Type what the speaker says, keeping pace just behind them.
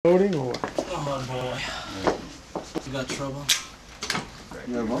Loading or what? Come on, boy. You got trouble?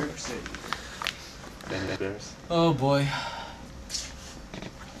 Yeah, what? Oh boy.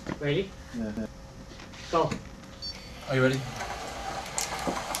 Ready? Yeah. Go. Are you ready?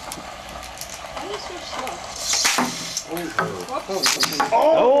 Why are you so slow?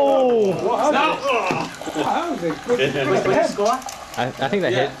 Oh! Wow, No! that was a good score. I think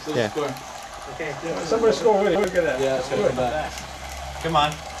that hit. So Yeah. score. Okay. Somebody score already. Look at that. Yeah, it's gonna come back. Come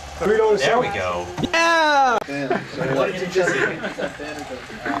on. Reload There we go. Yeah! Damn. Sorry. What did you just see?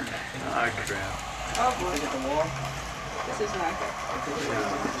 Oh boy. This is not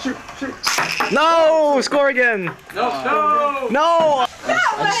good. No! Score again! No! No! No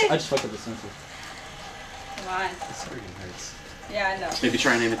way! I just fucked up the sensor. Come on. This freaking hurts. Yeah, I know. Maybe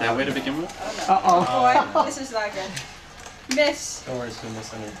try and aim it that way to begin with? Oh no. Boy, this is not good. Miss. Don't worry, it's gonna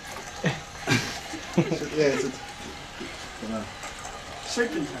miss any. Yeah, it's a... Come on.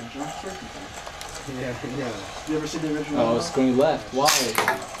 Serpentine, John. Serpentine. Yeah. You ever see the original? Oh, it's going left. Why?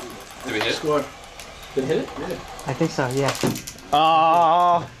 Did we hit? Score. Did it hit it? I think so, yeah.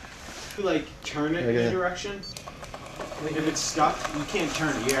 Oh! You like turn it in a direction. If it's stuck, you can't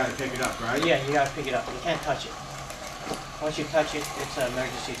turn it. You gotta pick it up, right? Yeah, you gotta pick it up. You can't touch it. Once you touch it, it's an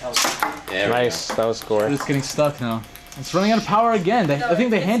emergency teleport. There we Nice, that was score. It's getting stuck now. It's running out of power again. I think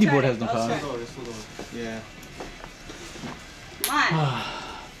the it's handy board has turning. no power. Let's try. Yeah. Come on.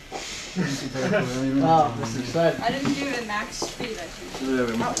 Oh, this is exciting. I didn't do the max speed, I think.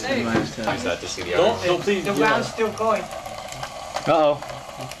 Oh, there you go. Use that to see the Don't arrows. please. The round's still going. Uh-oh.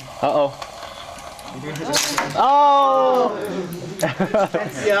 Uh-oh. Oh!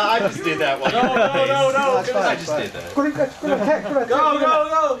 Yeah, I just did that one. No! I just did that. Go, go, go, go,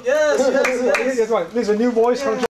 Go! Yes! There's a new voice from